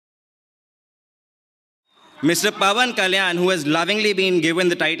Mr. Pawan Kalyan, who has lovingly been given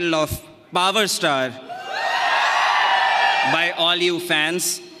the title of Power Star by all you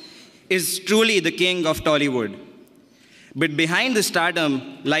fans, is truly the king of Tollywood. But behind the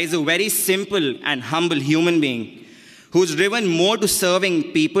stardom lies a very simple and humble human being who's driven more to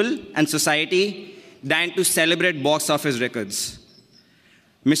serving people and society than to celebrate box office records.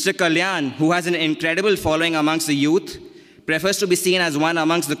 Mr. Kalyan, who has an incredible following amongst the youth, prefers to be seen as one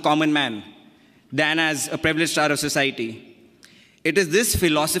amongst the common man than as a privileged star of society. It is this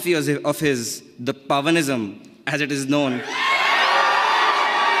philosophy of his, the Pavanism, as it is known,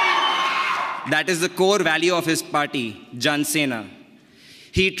 that is the core value of his party, Jan Sena.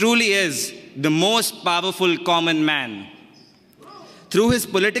 He truly is the most powerful common man. Through his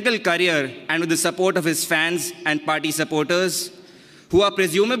political career and with the support of his fans and party supporters, who are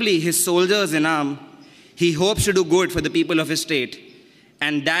presumably his soldiers in arm, he hopes to do good for the people of his state.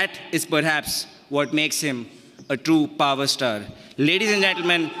 And that is perhaps what makes him a true power star. Ladies and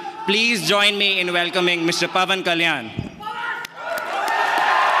gentlemen, please join me in welcoming Mr. Pawan Kalyan.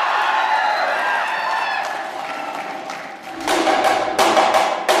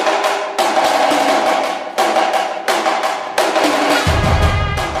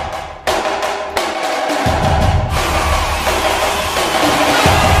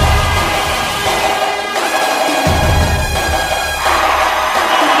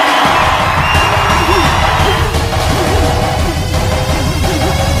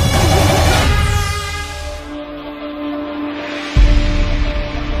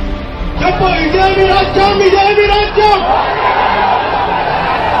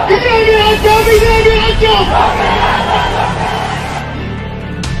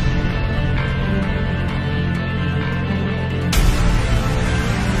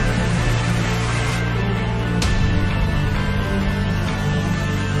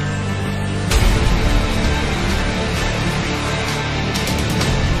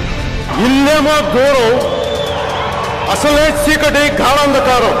 ఇల్లేమో దూరం అసలే చీకటి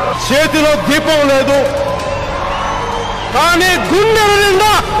గాఢంధకారం చేతిలో దీపం లేదు కానీ గుండెల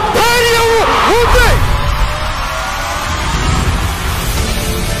నిండా ధైర్యం ఉంది.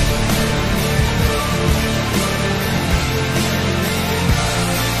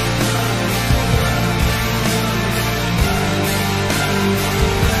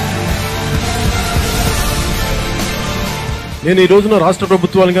 నేను ఈ రోజున రాష్ట్ర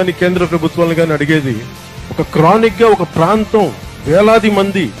ప్రభుత్వాలు కానీ కేంద్ర ప్రభుత్వాలు కానీ అడిగేది, ఒక క్రానిక్ గా ఒక ప్రాంతం వేలాది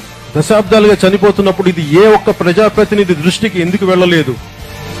మంది దశాబ్దాలుగా చనిపోతున్నప్పుడు ఇది ఏ ఒక్క ప్రజాప్రతినిధి దృష్టికి ఎందుకు వెళ్ళలేదు?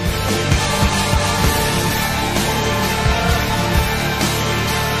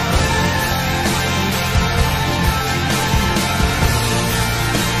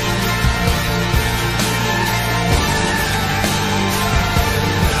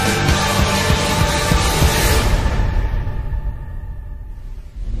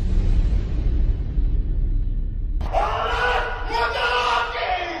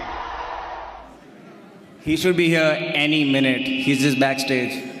 He should be here any minute. He's just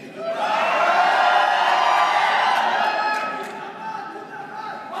backstage.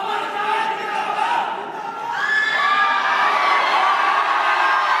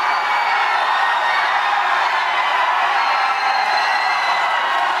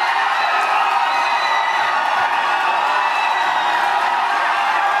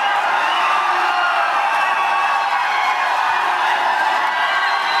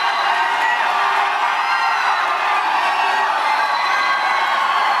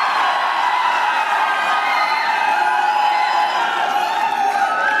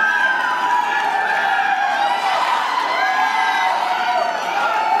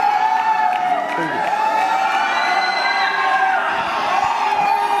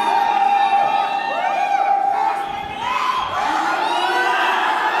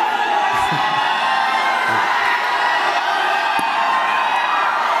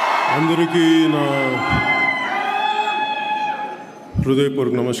 అందరికీ నా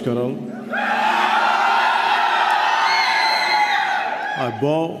హృదయపూర్వక నమస్కారాలు. I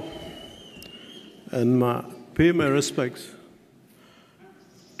bow and pay my respects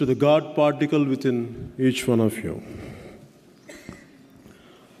to the God particle within each one of you.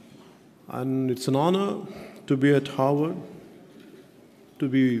 And it's an honor to be at Harvard, to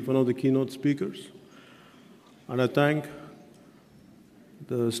be one of the keynote speakers. And I thank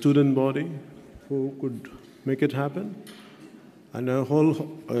the student body who could make it happen. And I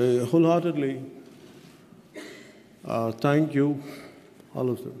wholeheartedly thank you, all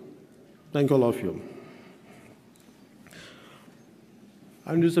of them. Thank all of you.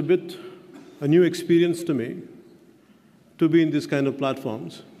 And it's a new experience to me to be in this kind of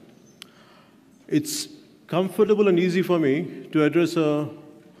platforms. It's comfortable and easy for me to address a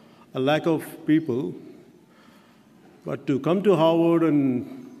lack of people, but to come to Harvard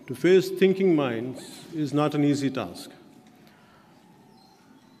and to face thinking minds is not an easy task.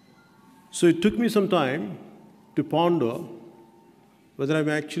 So it took me some time to ponder whether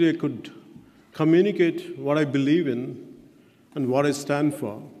I could communicate what I believe in and what I stand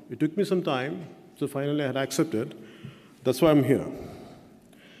for. It took me some time, so finally I had accepted. That's why I'm here.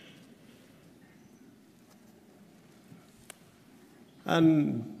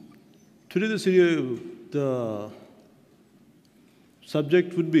 And today the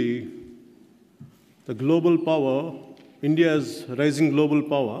subject would be the global power, India's rising global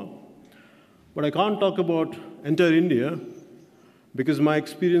power. But I can't talk about entire India because my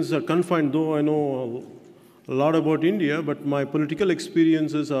experiences are confined, though I know a lot about India, but my political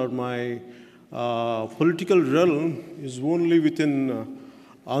experiences or my political realm is only within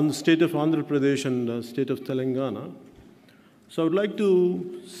on the state of Andhra Pradesh and the state of Telangana. So I would like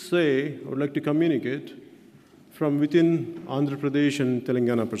to communicate from within Andhra Pradesh and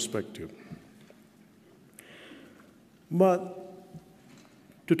Telangana perspective. But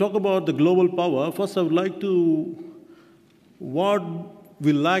to talk about the global power, first I would like what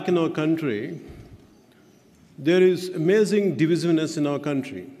we lack in our country. There is amazing divisiveness in our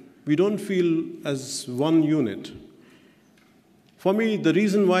country. We don't feel as one unit. For me, the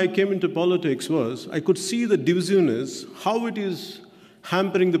reason why I came into politics was I could see the divisiveness, how it is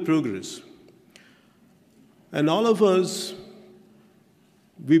hampering the progress. And all of us,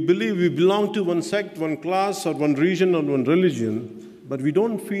 we believe we belong to one sect, one class, or one region, or one religion, but we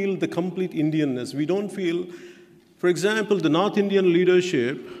don't feel the complete Indianness. We don't feel, for example, the North Indian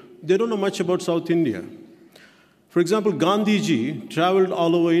leadership, they don't know much about South India. For example, Gandhiji traveled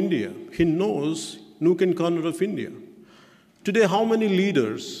all over India. He knows nook and corner of India. Today, how many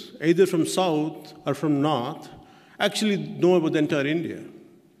leaders, either from South or from North, actually know about the entire India?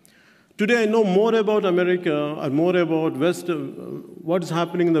 Today, I know more about America or more about West, what is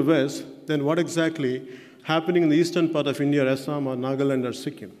happening in the West than what exactly happening in the eastern part of India, Assam or Nagaland or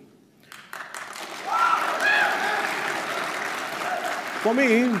Sikkim. For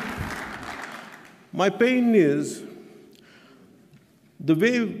me, my pain is the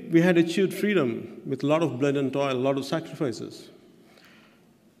way we had achieved freedom with a lot of blood and toil, a lot of sacrifices,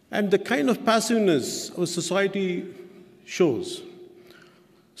 and the kind of passiveness our society shows.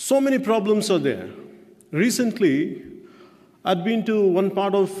 So many problems are there. Recently, I'd been to one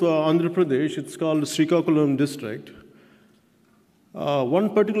part of Andhra Pradesh, it's called Srikakulam district.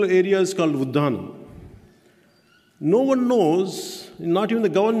 One particular area is called Uddhanam. No one knows, not even the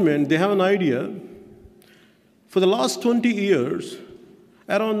government, they have an idea. For the last 20 years,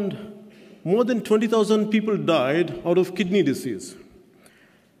 around more than 20,000 people died out of kidney disease.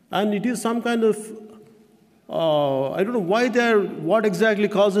 And it is some kind of, I don't know what exactly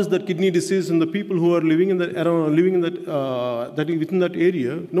causes that kidney disease in the people who are living in that, within that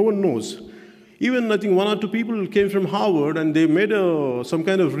area, no one knows. Even I think one or two people came from Harvard and they made some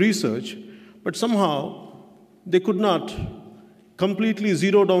kind of research, but somehow they could not completely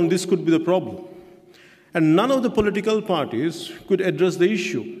zero down this could be the problem. And none of the political parties could address the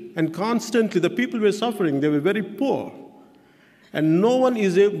issue. And constantly, the people were suffering. They were very poor. And no one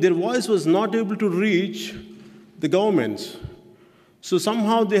their voice was not able to reach the governments. So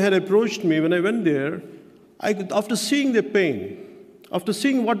somehow they had approached me when I went there. After seeing their pain, after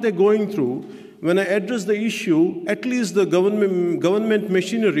seeing what they're going through, when I addressed the issue, at least the government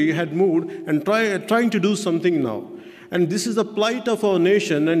machinery had moved and trying to do something now. And this is the plight of our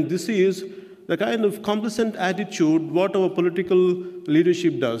nation, and this is the kind of complacent attitude what our political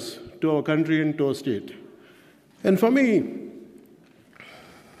leadership does to our country and to our state. And for me,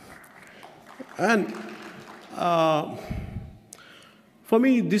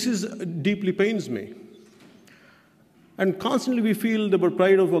 this deeply pains me. And constantly we feel the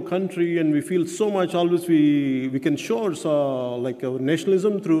pride of our country, and we feel so much, always we can show like our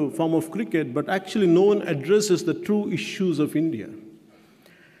nationalism through a form of cricket, but actually no one addresses the true issues of India.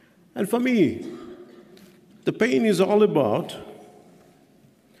 And for me, the pain is all about,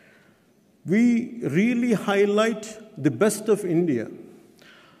 we really highlight the best of India.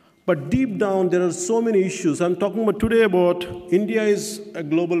 But deep down, there are so many issues. I'm talking about today about India is a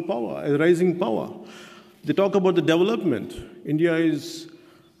global power, a rising power. They talk about the development. India is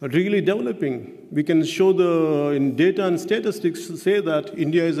really developing. We can show in data and statistics say that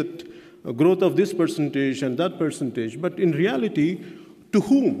India is at a growth of this percentage and that percentage. But in reality, to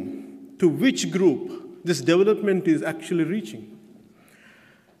whom? To which group this development is actually reaching?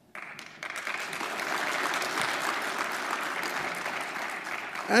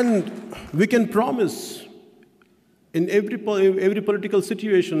 And we can promise In every political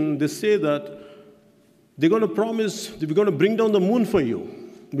situation, they say that they're going to promise that we're going to bring down the moon for you.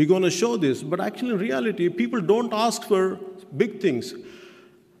 We're going to show this. But actually, in reality, people don't ask for big things.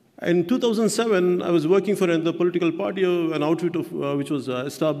 In 2007, I was working for another political party, an outfit which was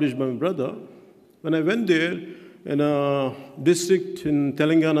established by my brother. When I went there in a district in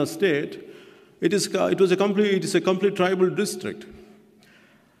Telangana state, it is a complete tribal district.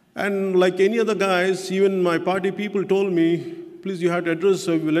 And like any other guys, even my party people told me, please, you have to address,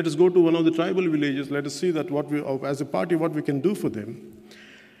 let us go to one of the tribal villages, let us see that as a party, what we can do for them.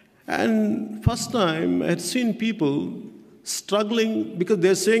 And first time, I had seen people struggling because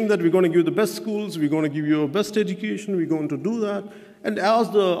they're saying that we're going to give you the best schools, we're going to give you a best education, we're going to do that. And as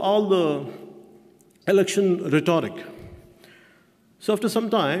all the election rhetoric. So after some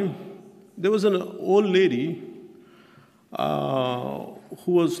time, there was an old lady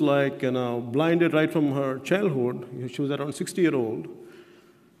who was like blinded right from her childhood. She was around 60-year-old.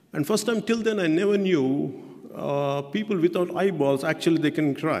 And first time till then, I never knew people without eyeballs, actually they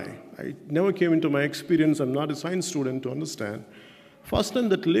can cry. It never came into my experience. I'm not a science student to understand. First time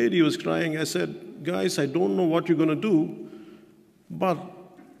that lady was crying, I said, guys, I don't know what you're going to do, but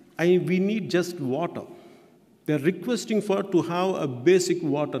we need just water. They're requesting to have a basic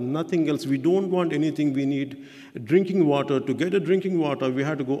water, nothing else. We don't want anything. We need drinking water. To get a drinking water, we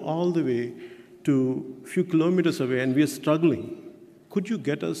have to go all the way to a few kilometers away, and we are struggling. Could you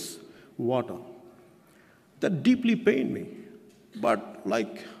get us water? That deeply pained me. But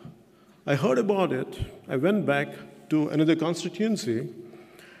like I heard about it, I went back to another constituency,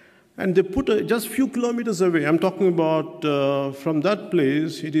 and they put just a few kilometers away. I'm talking about from that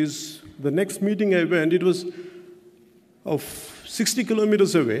place, it is the next meeting I went, it was of 60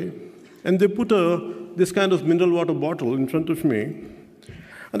 kilometers away, and they put this kind of mineral water bottle in front of me,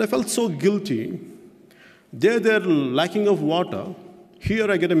 and I felt so guilty. They're lacking of water.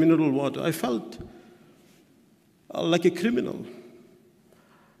 Here I get a mineral water. I felt like a criminal.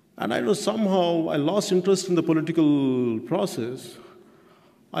 And I know somehow I lost interest in the political process.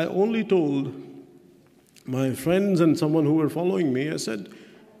 I only told my friends and someone who were following me, I said,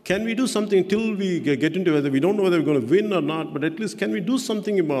 can we do something till we get into whether we don't know whether we're going to win or not, but at least can we do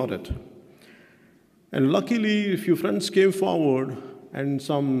something about it? And luckily, a few friends came forward and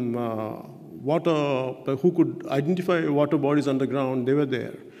some who could identify water bodies underground, they were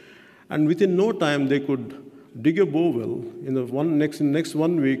there. And within no time, they could dig a borewell. In the next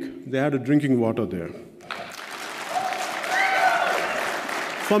 1 week, they had a drinking water there.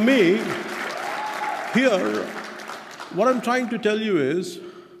 For me, here, what I'm trying to tell you is,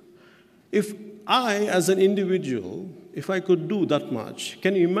 if I, as an individual, if I could do that much,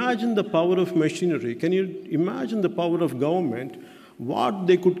 can you imagine the power of machinery? Can you imagine the power of government, what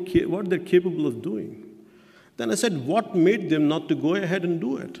they're capable of doing? Then I said, what made them not to go ahead and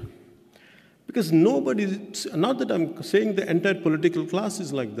do it? Because nobody, not that I'm saying the entire political class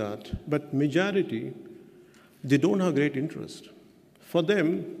is like that, but majority, they don't have great interest. For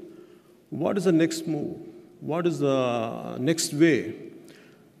them, what is the next move? What is the next way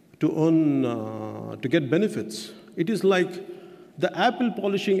to earn, to get benefits? It is like the apple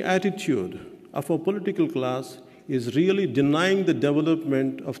polishing attitude of our political class is really denying the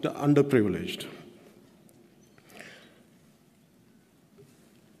development of the underprivileged.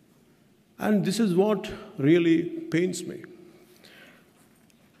 And this is what really pains me.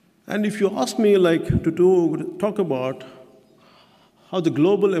 And if you ask me to talk about how the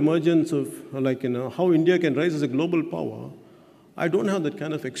global emergence of, how India can rise as a global power, I don't have that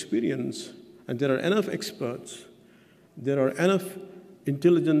kind of experience. And there are enough experts, there are enough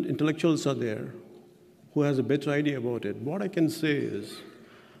intelligent intellectuals out there who has a better idea about it. What I can say is,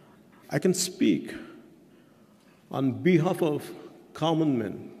 I can speak on behalf of common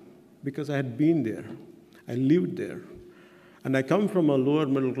men, because I had been there, I lived there, and I come from a lower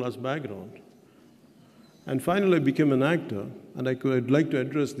middle class background. And finally I became an actor, and I'd like to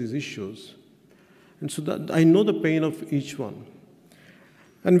address these issues. And so that I know the pain of each one.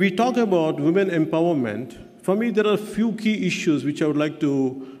 And we talk about women empowerment. For me, there are a few key issues which I would like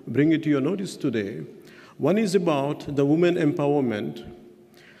to bring it to your notice today. One is about the women empowerment.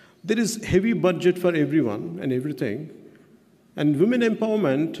 There is heavy budget for everyone and everything. And women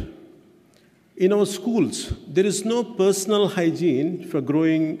empowerment, in our schools, there is no personal hygiene for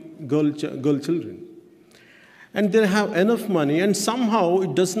growing girl children. And they have enough money, and somehow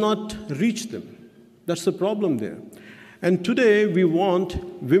it does not reach them. That's the problem there. And today, we want,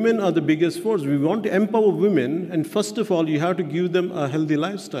 women are the biggest force. We want to empower women, and first of all, you have to give them a healthy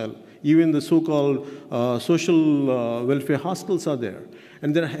lifestyle. Even the so-called social welfare hostels are there,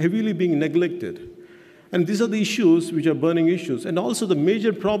 and they're heavily being neglected. And these are the issues which are burning issues. And also the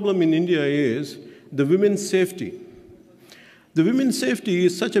major problem in India is the women's safety. The women's safety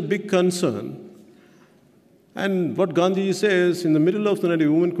is such a big concern. And what Gandhi says, in the middle of the night,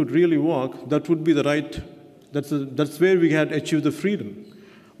 a woman could really walk, that would be the right, that's where we had achieved the freedom.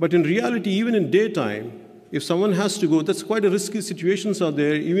 But in reality, even in daytime, if someone has to go, that's quite a risky situations are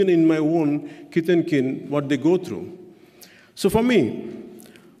there, even in my own kith and kin, what they go through. So for me,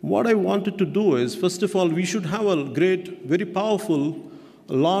 what I wanted to do is, first of all, we should have a great, very powerful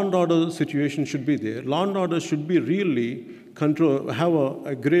law and order situation should be there. Law and order should be really have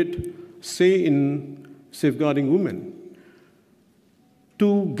a great say in safeguarding women.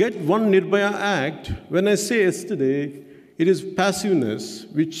 To get one Nirbhaya Act, when I say yesterday, it is passiveness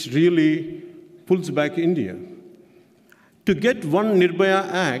which really pulls back India. To get one Nirbhaya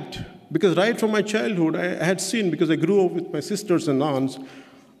Act, because right from my childhood, I had seen, because I grew up with my sisters and aunts,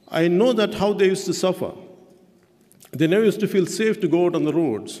 I know that how they used to suffer. They never used to feel safe to go out on the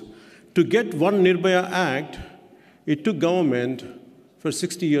roads. To get one Nirbhaya Act, it took government for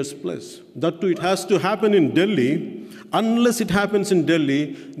 60 years plus. That too, it has to happen in Delhi. Unless it happens in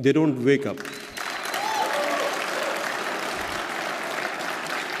Delhi, they don't wake up.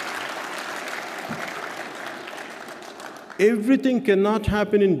 Everything cannot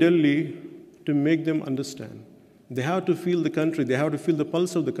happen in Delhi to make them understand. They have to feel the country, they have to feel the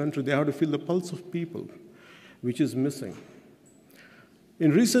pulse of the country, they have to feel the pulse of people, which is missing.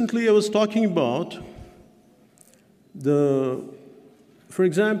 And recently I was talking about for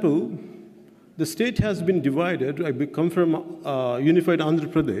example, the state has been divided. I come from unified Andhra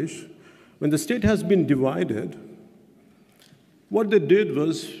Pradesh. When the state has been divided, what they did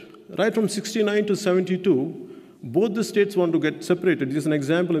was, right from 69 to 72, both the states want to get separated. This is an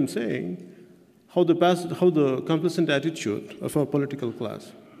example I'm saying, how the complacent attitude of our political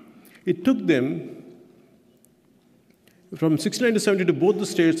class. It took them, from 69 to 72, both the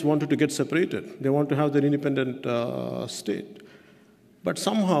states wanted to get separated. They want to have their independent state. But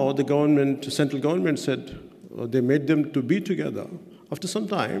somehow the government, central government said, they made them to be together. After some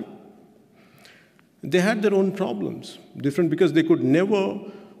time, they had their own problems, different, because they could never,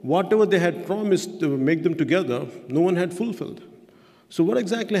 whatever they had promised to make them together, no one had fulfilled. So what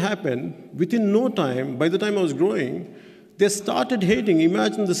exactly happened? Within no time, by the time I was growing, they started hating.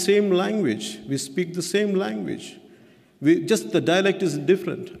 Imagine the same language. We speak the same language. Just the dialect is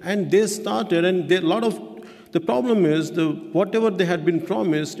different. And they started, and the problem is, whatever they had been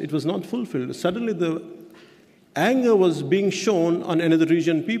promised, it was not fulfilled. Suddenly the anger was being shown on another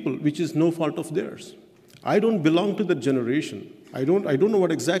region people, which is no fault of theirs. I don't belong to that generation. I don't know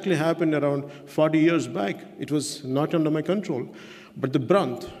what exactly happened around 40 years back. It was not under my control. But the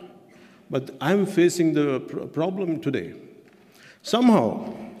brunt, but I'm facing the problem today.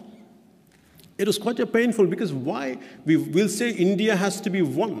 Somehow, it was quite painful, because why? We will say India has to be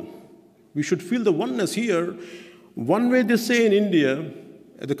one. We should feel the oneness here. One way they say in India,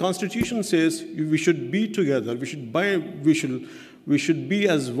 the Constitution says we should be together, we should be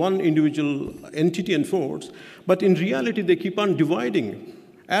as one individual entity and force, but in reality they keep on dividing.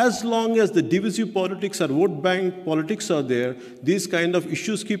 As long as the divisive politics or vote bank politics are there, these kind of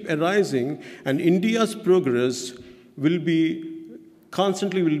issues keep arising, and India's progress will be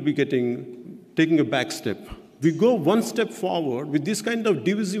constantly taking a back step. We go one step forward with this kind of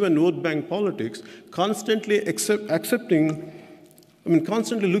divisive and vote bank politics, constantly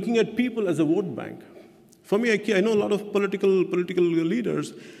constantly looking at people as a vote bank. For me, I know a lot of political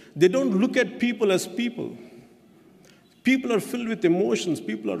leaders, they don't look at people as people. People are filled with emotions,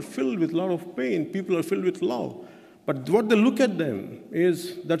 people are filled with a lot of pain, people are filled with love. But what they look at them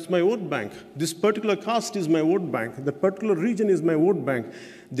is, that's my vote bank. This particular caste is my vote bank. That particular region is my vote bank.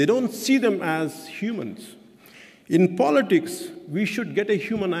 They don't see them as humans. In politics, we should get a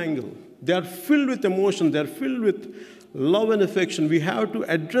human angle. They are filled with emotion, they are filled with love and affection. We have to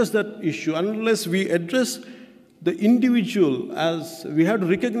address that issue. Unless we address the individual as, we have to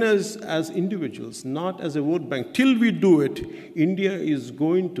recognize as individuals, not as a vote bank. Till we do it, India is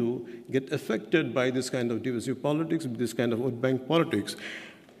going to get affected by this kind of divisive politics, this kind of vote bank politics.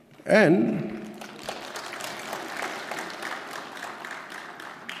 And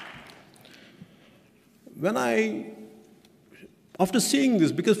after seeing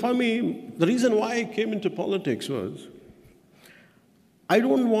this, because for me, the reason why I came into politics was, I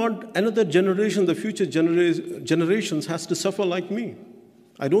don't want another generation, the future generations has to suffer like me.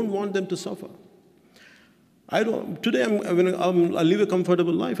 I don't want them to suffer. Today I live a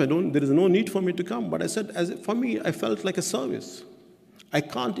comfortable life. There is no need for me to come. But I said, for me, I felt like a service. I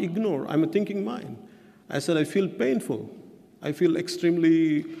can't ignore. I'm a thinking mind. I said, I feel painful. I feel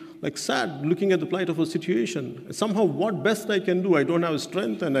extremely like sad looking at the plight of a situation. Somehow, what best I can do? I don't have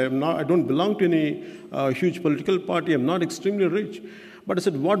strength, and I don't belong to any huge political party. I'm not extremely rich. But I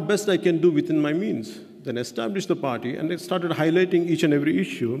said, what best I can do within my means? Then I established the party, and I started highlighting each and every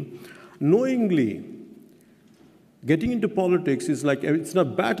issue. Knowingly, getting into politics is like, it's a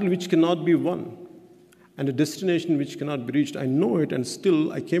battle which cannot be won, and a destination which cannot be reached. I know it, and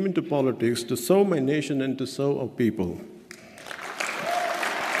still I came into politics to serve my nation and to serve our people.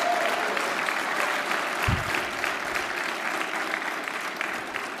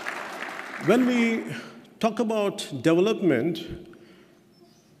 When we talk about development,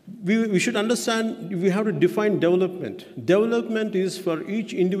 we should understand, we have to define development. Development is for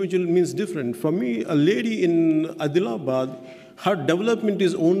each individual means different. For me, a lady in Adilabad, her development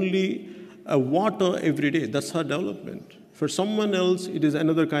is only water every day. That's her development. For someone else, it is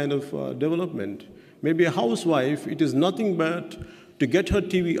another kind of development. Maybe a housewife, it is nothing but to get her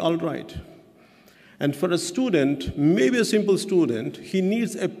TV all right. And for a student, maybe a simple student, he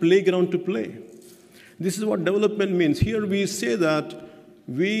needs a playground to play. This is what development means. Here we say that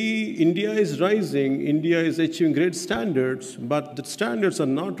India is rising, India is achieving great standards, but the standards are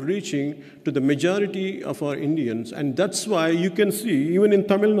not reaching to the majority of our Indians. And that's why you can see, even in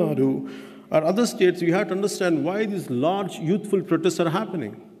Tamil Nadu or other states, you have to understand why these large youthful protests are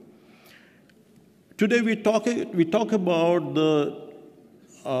happening. Today we talk about the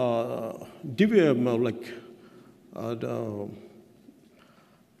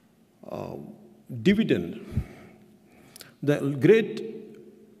dividend. The great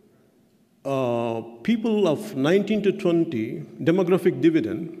people of 19 to 20, demographic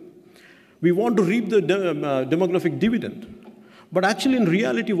dividend, we want to reap the demographic dividend. But actually, in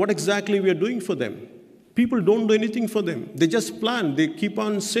reality, what exactly we are doing for them? People don't do anything for them. They just plan. They keep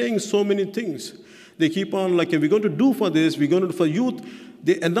on saying so many things. They keep on like, we're going to do for this, we're going to do for youth.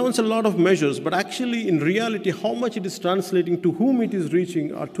 They announce a lot of measures, but actually, in reality, how much it is translating, to whom it is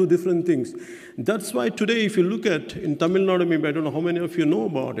reaching, are two different things. That's why today, if you look at, in Tamil Nadu, maybe I don't know how many of you know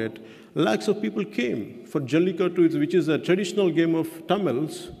about it, lakhs of people came for Jallikattu, which is a traditional game of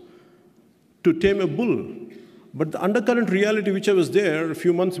Tamils, to tame a bull. But the undercurrent reality, which I was there a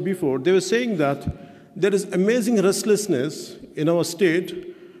few months before, they were saying that there is amazing restlessness in our state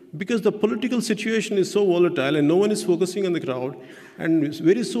because the political situation is so volatile and no one is focusing on the crowd, and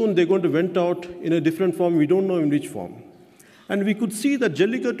very soon they're going to vent out in a different form. We don't know in which form. And we could see that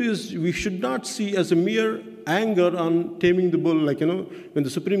Jallikattu we should not see as a mere anger on taming the bull, like, when the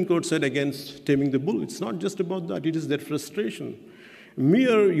Supreme Court said against taming the bull. It's not just about that. It is their frustration.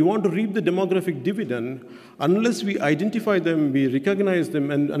 You want to reap the demographic dividend, unless we identify them, we recognize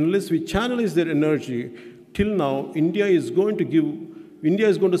them, and unless we channelize their energy, till now, India is going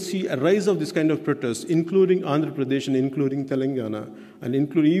to see a rise of this kind of protests, including Andhra Pradesh and including Telangana, and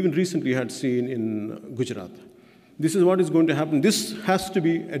including even recently had seen in Gujarat. This is what is going to happen. This has to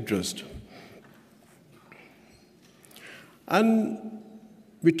be addressed. And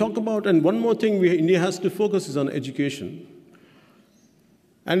we talk about, and one more thing India has to focus is on education.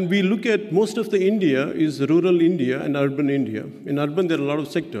 And we look at most of the India is rural India and urban India. In urban, there are a lot of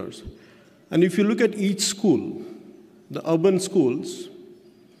sectors. And if you look at each school, the urban schools,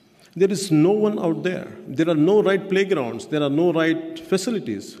 there is no one out there. There are no right playgrounds. There are no right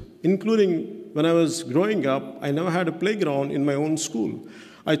facilities, including when I was growing up, I never had a playground in my own school.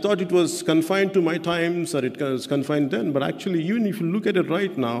 I thought it was confined to my times, or it was confined then, but actually, even if you look at it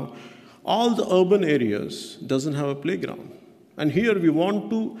right now, all the urban areas doesn't have a playground. And here we want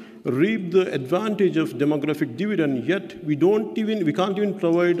to reap the advantage of demographic dividend, yet we can't even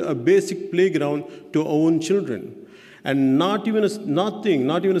provide a basic playground to our own children. And not even a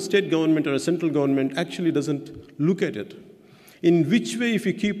state government or a central government actually doesn't look at it. In which way, if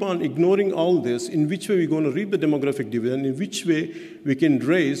we keep on ignoring all this, in which way we're going to reap the demographic dividend, in which way we can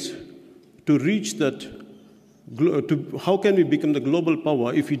raise to reach that, how can we become the global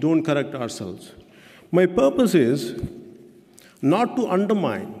power if we don't correct ourselves? My purpose is not to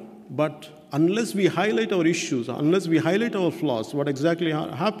undermine, but unless we highlight our issues, unless we highlight our flaws, what exactly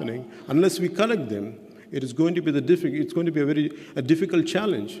are happening, unless we correct them, it is going to be a very difficult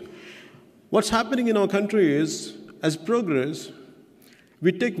challenge. What's happening in our country is, as progress,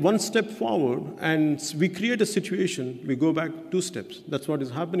 we take one step forward and we create a situation, we go back 2 steps. That's what is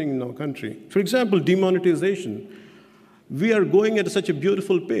happening in our country. For example, demonetization. We are going at such a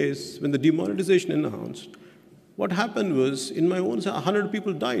beautiful pace. When the demonetization announced, what happened was, in my own, 100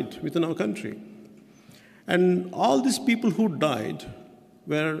 people died within our country. And all these people who died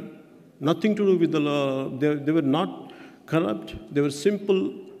were nothing to do with the law. They were not corrupt. They were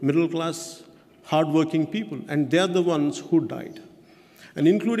simple, middle-class, hardworking people. And they are the ones who died. And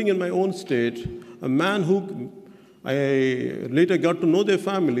including in my own state, a man who I later got to know their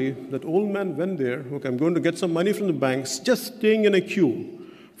family, that old man went there, okay, I'm going to get some money from the banks, just staying in a queue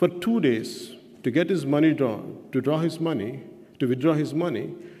for 2 days to get his money drawn, to withdraw his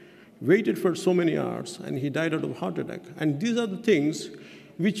money, waited for so many hours, and he died out of a heart attack. And these are the things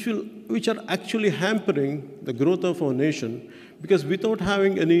which are actually hampering the growth of our nation, because without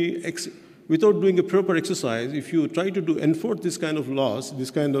doing a proper exercise, if you try to enforce this kind of laws,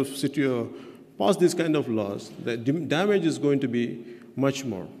 pass this kind of laws, the damage is going to be much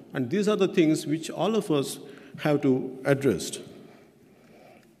more. And these are the things which all of us have to address.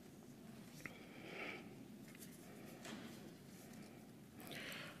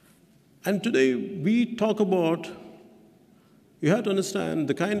 And today we talk about, you have to understand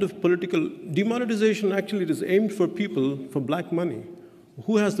the kind of political demonetization. Actually, it is aimed for people for black money.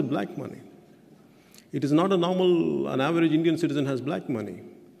 Who has the black money? It is not an average Indian citizen has black money.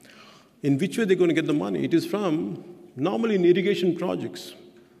 In which way they're going to get the money? It is from, normally in irrigation projects.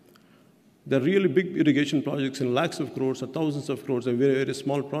 They're really big irrigation projects in lakhs of crores or thousands of crores, a very, very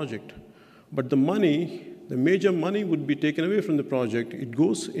small project. But the major money would be taken away from the project. It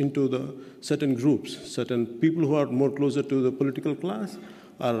goes into the certain groups, certain people who are more closer to the political class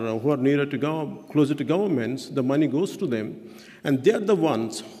or who are closer to governments. The money goes to them, and they're the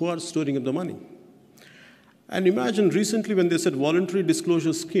ones who are storing up the money. And imagine recently when they said voluntary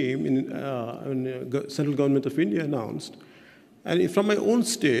disclosure scheme in central government of India announced, and from my own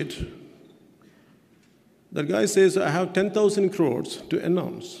state, the guy says, I have 10,000 crores to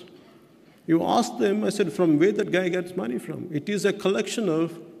announce. You ask them, I said, from where that guy gets money from? It is a collection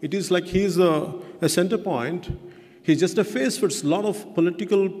of, it is like he's a center point. He's just a face for a lot of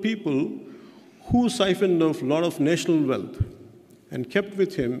political people who siphoned off a lot of national wealth and kept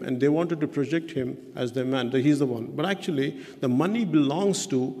with him, and they wanted to project him as their man, that he's the one. But actually, the money belongs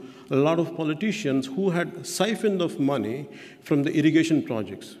to a lot of politicians who had siphoned off money from the irrigation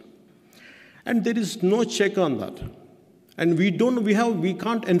projects. And there is no check on that. And we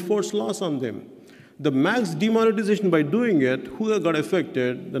can't enforce laws on them. The max demonetization, by doing it, who got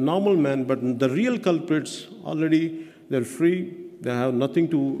affected? The normal man, but the real culprits, already they're free, they have nothing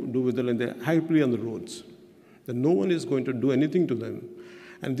to do with it, and they're happily on the roads. Then no one is going to do anything to them.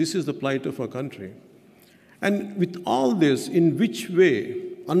 And this is the plight of our country. And with all this, in which way,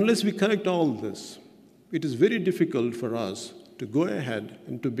 unless we correct all this, it is very difficult for us to go ahead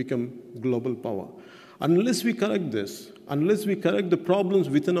and to become global power. Unless we correct this, unless we correct the problems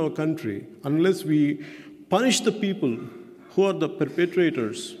within our country, unless we punish the people who are the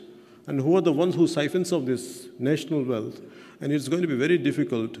perpetrators and who are the ones who siphons off this national wealth, and it's going to be very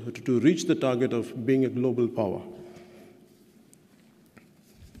difficult to reach the target of being a global power.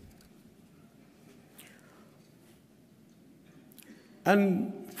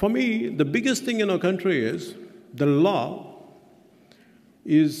 And for me, the biggest thing in our country is the law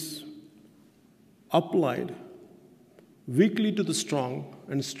is applied weakly to the strong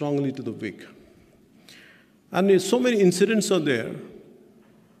and strongly to the weak. And so many incidents are there.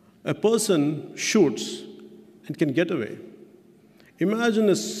 A person shoots and can get away. Imagine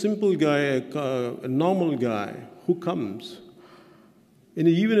a simple guy, a normal guy who comes,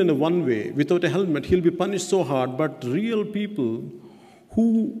 even in a one-way, without a helmet, he'll be punished so hard. But real people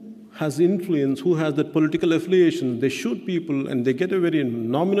who has influence, who has that political affiliation, they shoot people and they get a very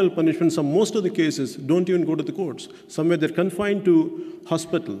nominal punishment. Most of the cases don't even go to the courts. Somewhere they're confined to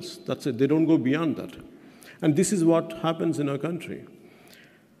hospitals. That's it. They don't go beyond that. And this is what happens in our country.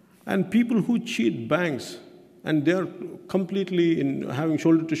 And people who cheat banks, and they're completely having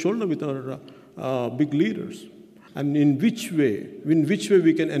shoulder to shoulder with our big leaders. And in which way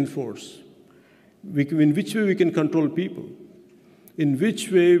we can enforce? In which way we can control people? In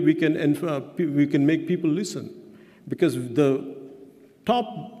which way we can make people listen? Because the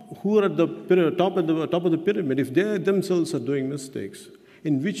top, who are at the top of the pyramid, if they themselves are doing mistakes,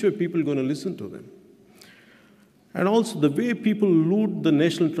 in which way people are going to listen to them? And also the way people loot the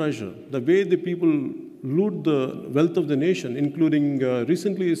national treasure, the way the people loot the wealth of the nation, including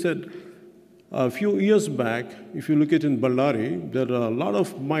recently you said a few years back, if you look at in Ballari, there are a lot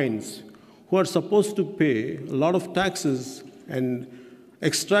of mines who are supposed to pay a lot of taxes and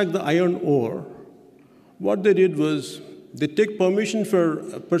extract the iron ore. What they did was they take permission for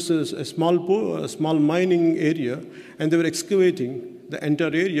a small mining area, and they were excavating the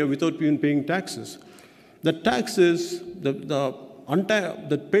entire area without even paying taxes. The taxes, the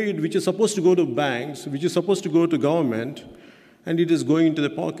paid, which is supposed to go to banks, which is supposed to go to government, and it is going into the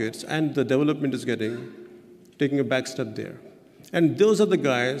pockets, and the development is taking a back step there. And those are the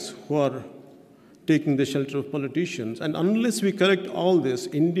guys who are taking the shelter of politicians. And unless we correct all this,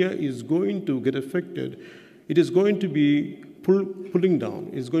 India is going to get affected. It is going to be pulling down.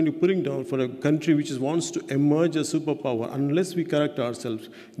 It's going to be pulling down for a country which wants to emerge as superpower. Unless we correct ourselves,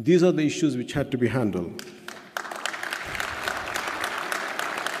 these are the issues which had to be handled.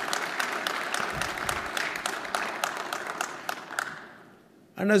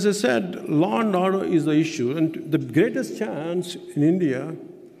 And as I said, law and order is the issue. And the greatest chance in India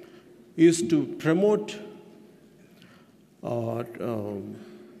is to promote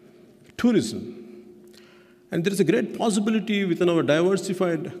tourism. And there is a great possibility within our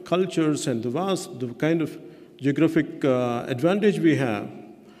diversified cultures and the kind of geographic advantage we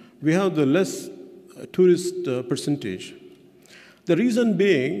have the less tourist percentage. The reason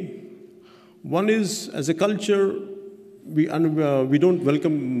being, one is as a culture, we don't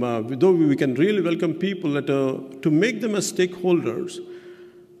welcome, though we can really welcome people to make them as stakeholders.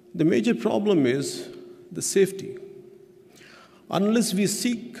 The major problem is the safety. Unless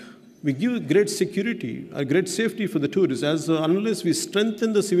we give great security, great safety for the tourists, unless we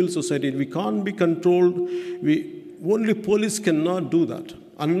strengthen the civil society, we can't be controlled. Only police cannot do that.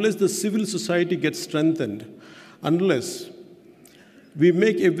 Unless the civil society gets strengthened, unless we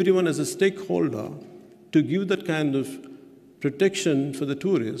make everyone as a stakeholder to give that kind of protection for the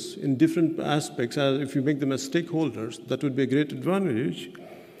tourists in different aspects, if you make them as stakeholders, that would be a great advantage.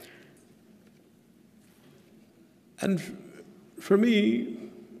 And for me,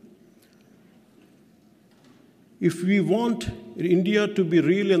 if we want India to be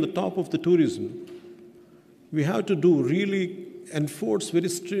really on the top of the tourism, we have to really enforce very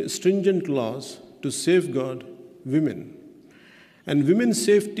stringent laws to safeguard women. And women's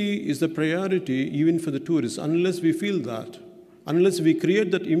safety is the priority even for the tourists. Unless we feel that, unless we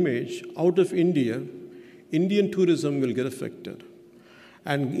create that image out of India, Indian tourism will get affected.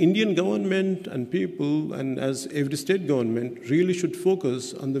 And Indian government and people, and as every state government, really should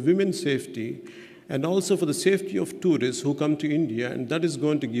focus on the women's safety and also for the safety of tourists who come to India, and that is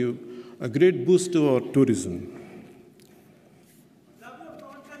going to give a great boost to our tourism.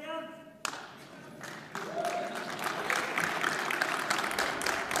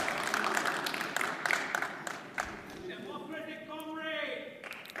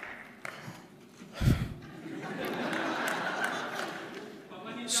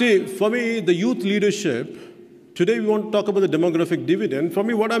 See, for me, the youth leadership, today we want to talk about the demographic dividend. For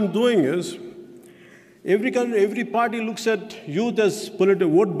me, what I'm doing is, every party looks at youth as political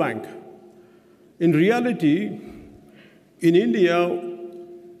vote bank. In reality, in India,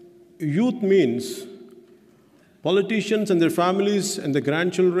 youth means politicians and their families and the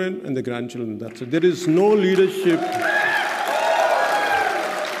grandchildren and the grandchildren. That's it. There is no leadership.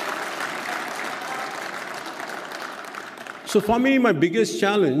 So for me, my biggest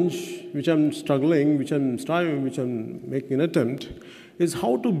challenge, which I'm struggling, which I'm striving, which I'm making an attempt, is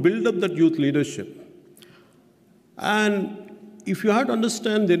how to build up that youth leadership. And if you have to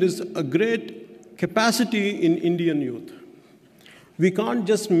understand, there is a great capacity in Indian youth. We can't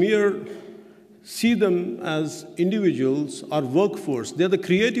just see them as individuals or workforce. They're the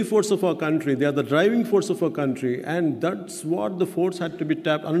creative force of our country. They are the driving force of our country. And that's what the force had to be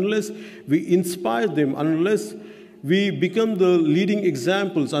tapped. Unless we inspire them, unless we become the leading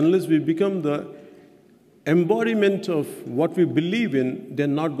examples, unless we become the embodiment of what we believe in, they're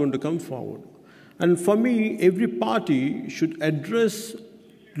not going to come forward. And for me, every party should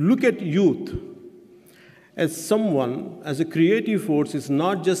look at youth as someone, as a creative force, is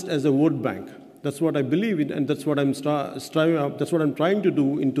not just as a vote bank. That's what I believe in, and that's what I'm striving. That's what I'm trying to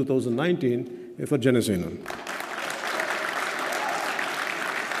do in 2019 for Janasena.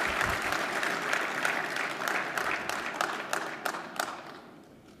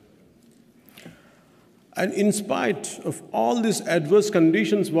 And in spite of all these adverse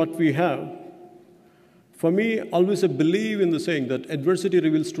conditions what we have, for me, always I believe in the saying that adversity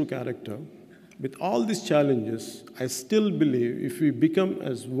reveals true character. With all these challenges, I still believe if we become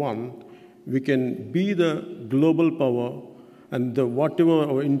as one, we can be the global power, and whatever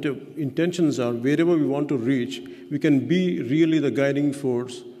our intentions are, wherever we want to reach, we can be really the guiding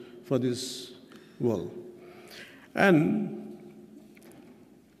force for this world. And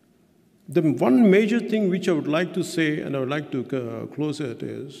the one major thing which I would like to say, and I would like to close it,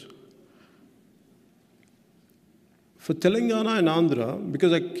 is for Telangana and Andhra,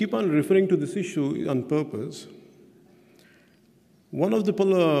 because I keep on referring to this issue on purpose, one of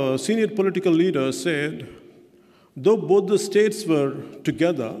the senior political leaders said, though both the states were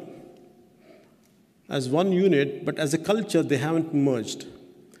together as one unit, but as a culture they haven't merged.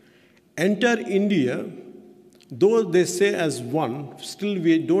 Entire India though they say as one, still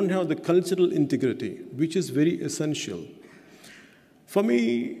we don't have the cultural integrity, which is very essential. For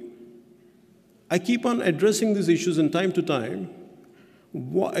me, I keep on addressing these issues in time to time.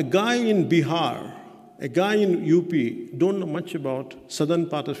 A guy in Bihar, a guy in UP don't know much about southern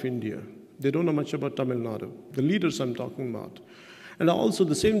part of India. They don't know much about Tamil Nadu, the leaders I'm talking about. And also at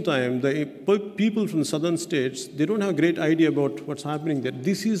the same time, the people from the southern states, they don't have a great idea about what's happening there.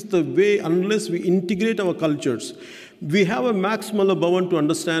 This is the way, unless we integrate our cultures. We have a Max Muller-Bowen to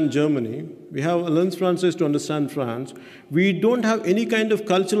understand Germany. We have Alain Francis to understand France. We don't have any kind of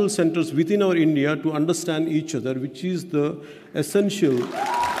cultural centers within our India to understand each other, which is the essential.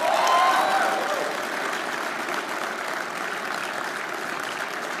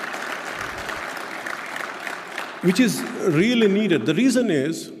 Which is really needed. The reason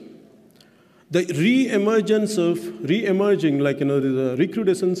is the re-emerging, the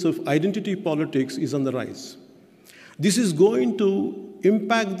recrudescence of identity politics is on the rise. This is going to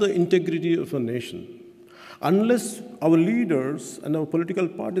impact the integrity of a nation. Unless our leaders and our political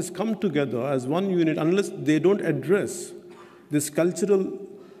parties come together as one unit, unless they don't address these cultural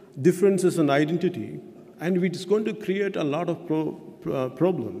differences and identity, and it is going to create a lot of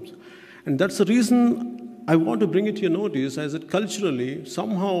problems. And that's the reason I want to bring it to your notice, as that culturally,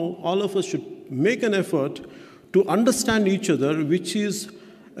 somehow all of us should make an effort to understand each other, which is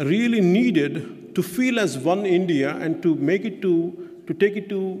really needed to feel as one India and to make it to take it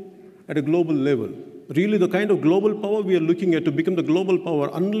to at a global level. Really, the kind of global power we are looking at to become the global power,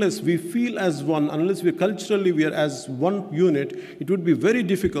 unless we feel as one, unless we culturally we are as one unit, it would be very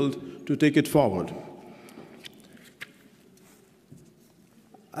difficult to take it forward.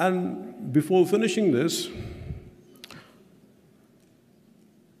 And before finishing this,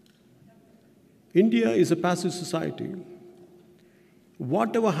 India is a passive society.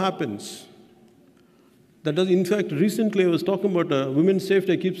 Whatever happens, that does, in fact, recently I was talking about women's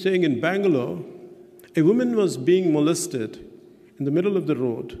safety. I keep saying in Bangalore, a woman was being molested in the middle of the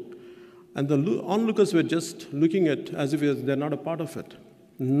road, and the onlookers were just looking at as if they're not a part of it.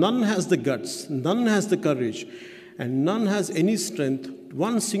 None has the guts, none has the courage, and none has any strength.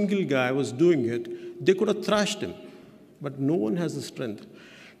 One single guy was doing it. They could have thrashed him, but no one has the strength.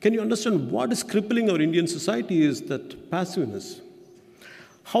 Can you understand what is crippling our Indian society is that passiveness.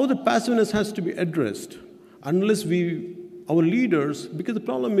 How the passiveness has to be addressed unless our leaders, because the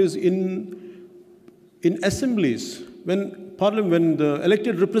problem is in assemblies, when the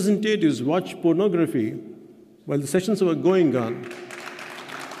elected representatives watch pornography while the sessions were going on.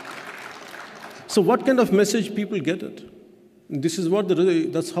 So what kind of message people get it? This is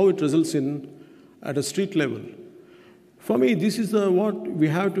that's how it results in at a street level. For me, this is what we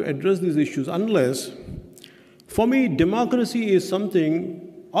have to address these issues. Unless, for me, democracy is something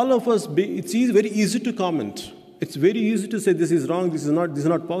all of us. It's very easy to comment. It's very easy to say this is wrong, this is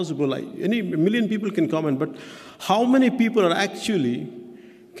not possible. A million people can comment, but how many people are actually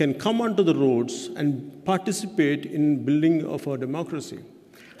can come onto the roads and participate in building of our democracy?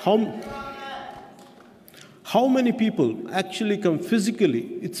 How many people actually come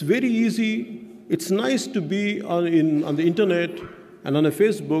physically? It's very easy. It's nice to be on the internet and on a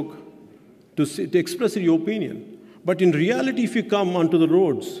Facebook to express your opinion. But in reality, if you come onto the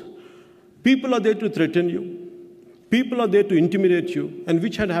roads, people are there to threaten you. People are there to intimidate you, and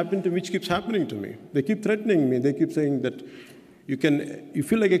which keeps happening to me. They keep threatening me. They keep saying that you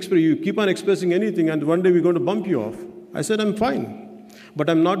feel like you keep on expressing anything, and one day we're going to bump you off. I said, I'm fine. But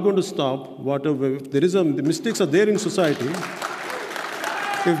I'm not going to stop whatever. The mistakes are there in society.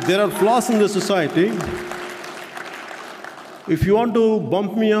 If there are flaws in the society, if you want to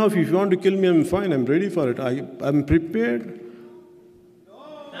bump me off, if you want to kill me, I'm fine. I'm ready for it. I'm prepared.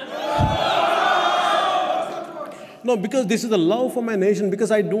 No, because this is the love for my nation,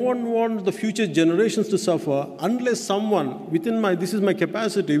 because I don't want the future generations to suffer unless someone, this is my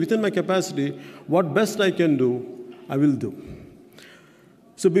capacity, within my capacity, what best I can do, I will do.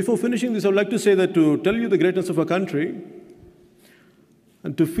 So before finishing this, I would like to say that to tell you the greatness of our country,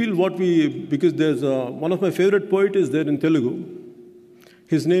 and to feel because there's one of my favorite poets is there in Telugu.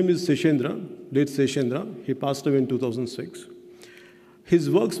 His name is Seshendra, late Seshendra. He passed away in 2006. His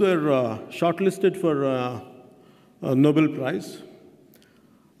works were shortlisted for a Nobel Prize.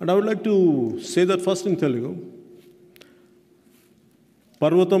 And I would like to say that first in Telugu.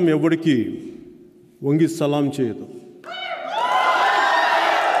 Parvatam evadiki vangi salam cheyadu.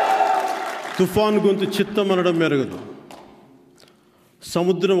 Tufan gontu chittam anadam meragadu.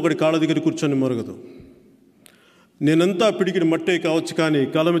 Samudram okadi kaala daggara kurchoni moragadu. Nenanta pidikidi matte kavachu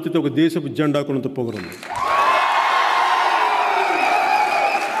kaani kalametite oka desapu jenda konanta pogarandu.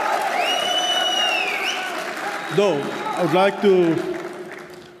 Though I would like to,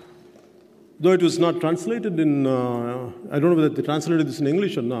 though it was not translated in, I don't know whether they translated this in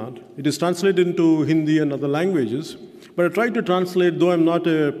English or not. It is translated into Hindi and other languages. But I tried to translate, though I'm not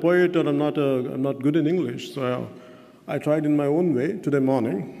a poet or I'm not good in English, so I tried in my own way today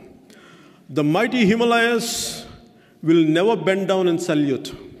morning. The mighty Himalayas will never bend down and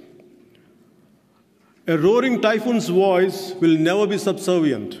salute. A roaring typhoon's voice will never be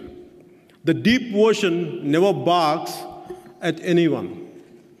subservient. The deep ocean never barks at anyone.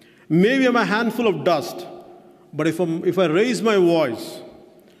 Maybe I'm a handful of dust, but if I raise my voice,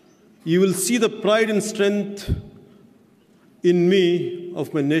 you will see the pride and strength in me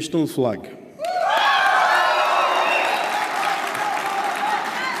of my national flag.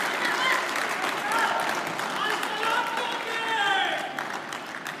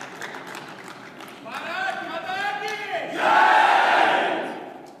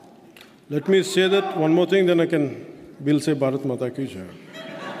 Let me say that one more thing, then we'll say Bharat Mata Ki Jai.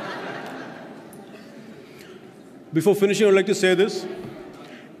 Before finishing, I would like to say this.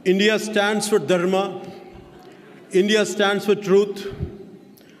 India stands for Dharma. India stands for truth.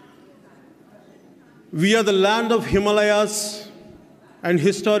 We are the land of Himalayas and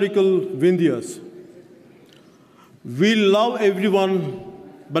historical Vindhyas. We love everyone,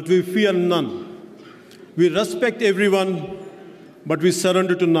 but we fear none. We respect everyone, but we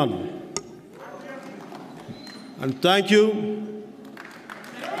surrender to none. And thank you.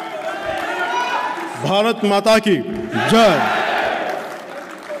 Bharat Mata Ki Jai.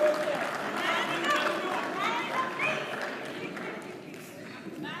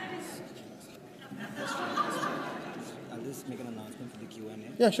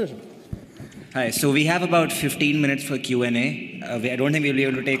 Yeah, sure. Hi, so we have about 15 minutes for Q&A. I don't think we'll be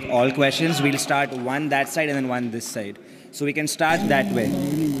able to take all questions. We'll start one that side and then one this side. So we can start that way.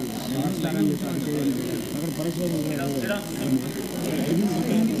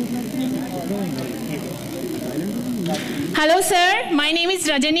 Hello sir, my name is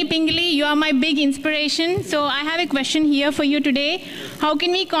Rajani Pingali. You are my big inspiration. So I have a question here for you today. How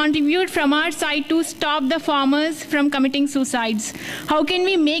can we contribute from our side to stop the farmers from committing suicides? How can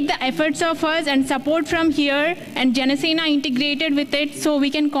we make the efforts of us and support from here and Janasena integrated with it so we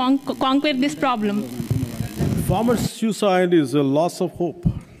can conquer this problem? Farmer suicide is a loss of hope.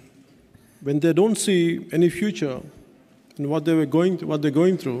 When they don't see any future in what they're going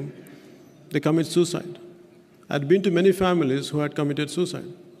through, they commit suicide. I'd been to many families who had committed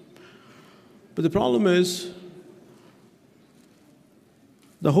suicide. But the problem is,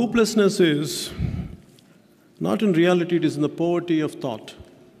 the hopelessness is not in reality, it is in the poverty of thought.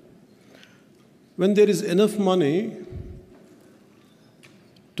 When there is enough money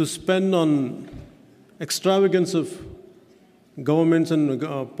to spend on extravagance of governments and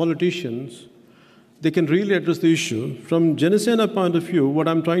politicians, they can really address the issue. From Janasena point of view, what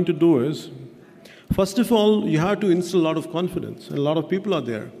I'm trying to do is, first of all, you have to instill a lot of confidence, and a lot of people are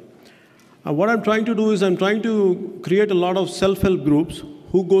there. And what I'm trying to do is I'm trying to create a lot of self-help groups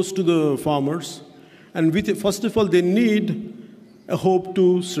who goes to the farmers, and first of all, they need a hope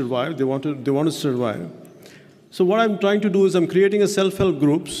to survive. They want to survive. So what I'm trying to do is I'm creating a self-help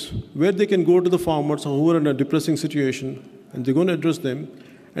groups where they can go to the farmers who are in a depressing situation, and they're going to address them.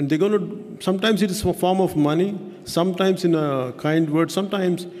 And they're going to, sometimes it is a form of money, sometimes in a kind word,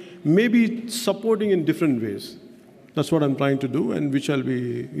 sometimes maybe supporting in different ways. That's what I'm trying to do, and which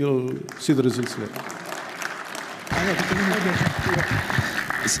you'll see the results later.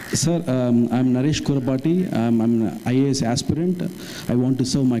 Sir, I'm Naresh Kurapati. I'm an IAS aspirant. I want to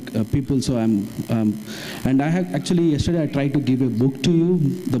serve my people, so and I have actually, yesterday I tried to give a book to you.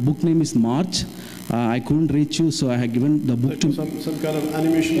 The book name is March. I couldn't reach you, so I have given the book to... Some kind of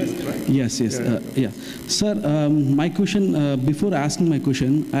animation, right? Yes. Yeah. Sir, my question, before asking my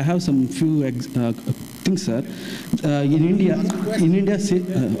question, I have some few things, sir. In India,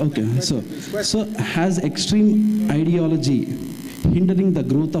 so has extreme ideology hindering the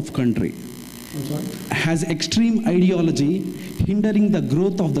growth of country? I'm sorry? Has extreme ideology hindering the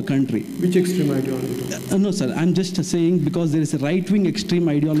growth of the country? Which extreme ideology? No, sir. I'm just saying because there is a right-wing extreme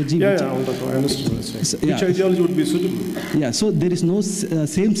ideology. I understand what you're saying. Which ideology would be suitable? Yeah, so there is no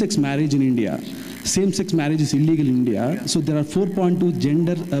same-sex marriage in India. Same-sex marriage is illegal in India. So there are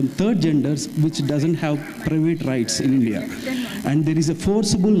 4.2 third genders which doesn't have private rights in India. And there is a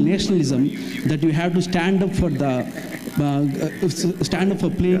forcible nationalism that you have to stand up for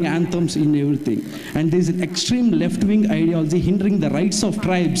playing anthems in everything. And there is an extreme left-wing ideology hindering the rights of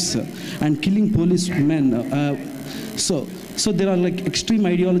tribes and killing policemen. So So there are like extreme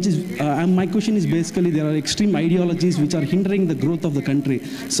ideologies, and my question is basically there are extreme ideologies which are hindering the growth of the country.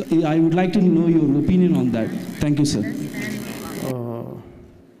 So I would like to know your opinion on that. Thank you, sir.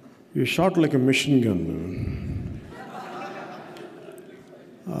 You're shot like a machine gun.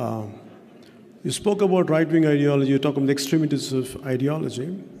 You spoke about right-wing ideology, you talk about the extremities of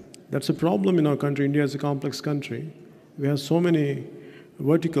ideology. That's a problem in our country. India is a complex country. We have so many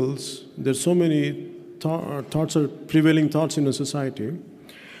verticals. There's so many thoughts are prevailing thoughts in a society.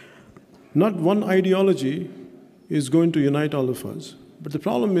 Not one ideology is going to unite all of us. But the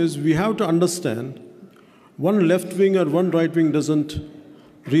problem is we have to understand one left wing or one right wing doesn't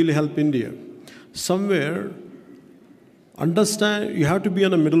really help India. Somewhere, understand, you have to be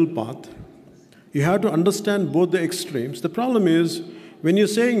on a middle path. You have to understand both the extremes. The problem is when you're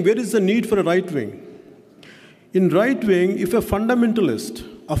saying where is the need for a right wing? In right wing, if a fundamentalist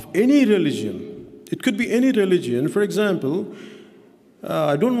of any religion, it could be any religion, for example,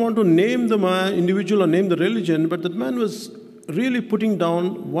 I don't want to name the man, individual or name the religion, but that man was really putting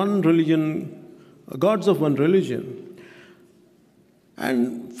down one religion, gods of one religion.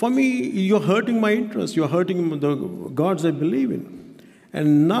 And for me, you're hurting my interest. You're hurting the gods I believe in.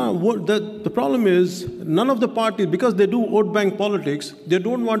 And now the problem is none of the parties, because they do vote bank politics, they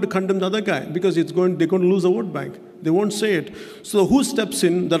don't want to condemn the other guy because they're going to lose the vote bank. They won't say it. So who steps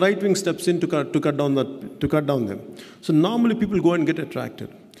in? The right wing steps in to cut down them. So normally people go and get attracted.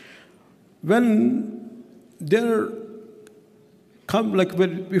 When they're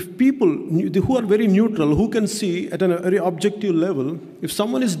if people who are very neutral, who can see at a very objective level, if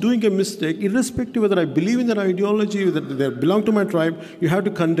someone is doing a mistake, irrespective whether I believe in their ideology, whether they belong to my tribe, you have to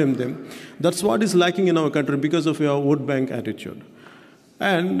condemn them. That's what is lacking in our country because of your vote bank attitude.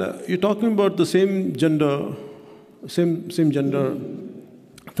 And you're talking about the same gender,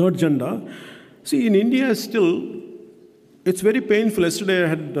 third gender. See, in India still, it's very painful. Yesterday I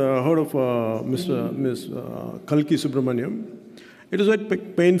had heard of Ms. Kalki Subramaniam. It is very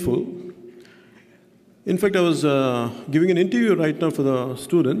painful. In fact, I was giving an interview right now for the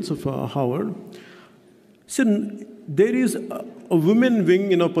students of Howard. See, there is a women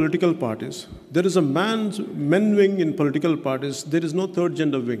wing in our political parties. There is a men wing in political parties. There is no third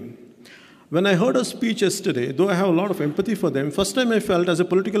gender wing. When I heard a speech yesterday, though I have a lot of empathy for them, first time I felt as a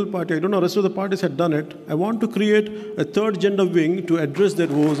political party, I don't know, the rest of the parties had done it, I want to create a third gender wing to address their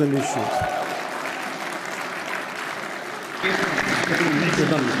woes and issues.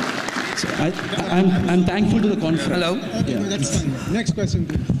 So I'm thankful to the conference. Hello. Okay, that's fine. Next question,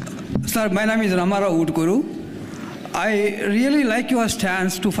 please. Sir, my name is Ramara Utkuru. I really like your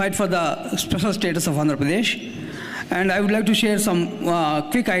stance to fight for the special status of Andhra Pradesh. And I would like to share some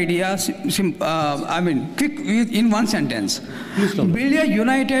quick ideas, quick in one sentence. Build a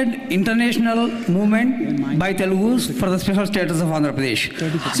united international movement by Telugus for the special status of Andhra Pradesh.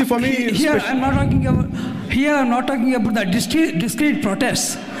 See, for me, here I'm not talking about the discrete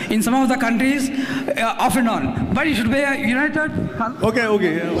protests in some of the countries off and on, but it should be a united. Okay.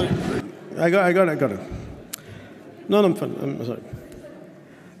 I got it. No, I'm fine. I'm sorry.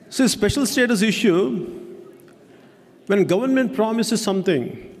 See, special status issue. When government promises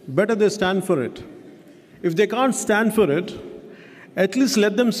something, better they stand for it. If they can't stand for it, at least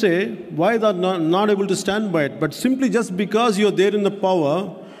let them say why they're not able to stand by it. But simply just because you're there in the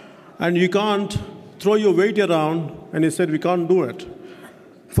power and you can't throw your weight around and you said we can't do it.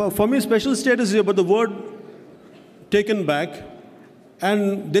 For me, special status is about the word taken back,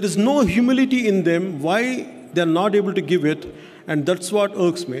 and there is no humility in them why they're not able to give it, and that's what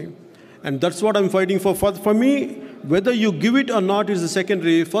irks me. And that's what I'm fighting for. For me, whether you give it or not is the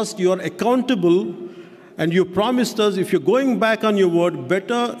secondary. First, you are accountable, and you promised us if you're going back on your word,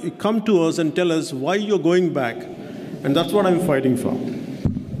 better you come to us and tell us why you're going back. And that's what I'm fighting for.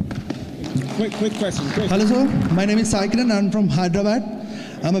 Quick question. Hello, sir. My name is Saikiran. I'm from Hyderabad.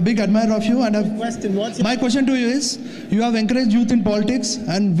 I'm a big admirer of you. And my question to you is, you have encouraged youth in politics,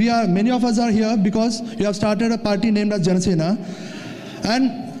 and many of us are here because you have started a party named as Janasena.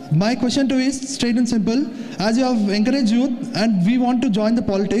 And my question to you is straight and simple. As you have encouraged youth and we want to join the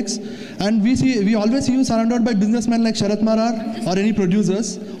politics, and we always see you surrounded by businessmen like Sharat Marar or any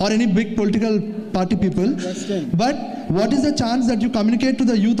producers or any big political party people. But what is the chance that you communicate to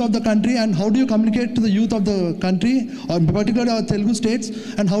the youth of the country, and how do you communicate to the youth of the country, or particularly our Telugu states,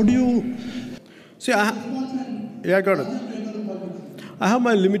 and how do you... See, I got it. I have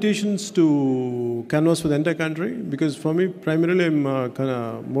my limitations to canvass for the entire country because for me, primarily, I'm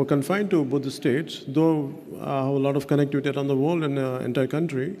more confined to both the states, though I have a lot of connectivity around the world and the entire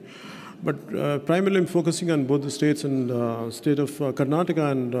country. But primarily, I'm focusing on both the states and state of Karnataka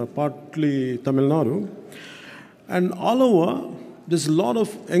and partly Tamil Nadu. And all over, there's a lot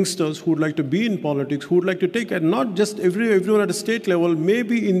of youngsters who would like to be in politics, who would like to take, and not just everyone at a state level,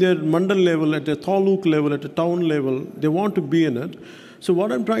 maybe in their mandal level, at a taluk level, at a town level, they want to be in it. So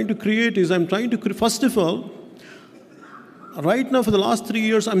what I'm trying to create is, first of all, right now for the last 3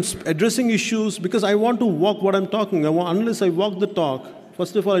 years, I'm addressing issues because I want to walk what I'm talking. Unless I walk the talk,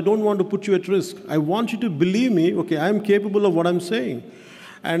 first of all, I don't want to put you at risk. I want you to believe me, okay, I'm capable of what I'm saying.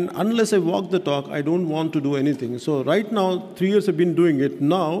 And unless I walk the talk, I don't want to do anything. So right now, 3 years I've been doing it.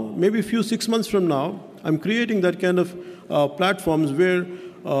 Now, maybe 6 months from now, I'm creating that kind of platforms where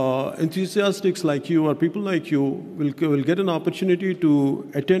enthusiasts like you or people like you will get an opportunity to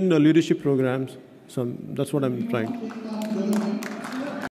attend leadership programs. So that's what I'm trying to do.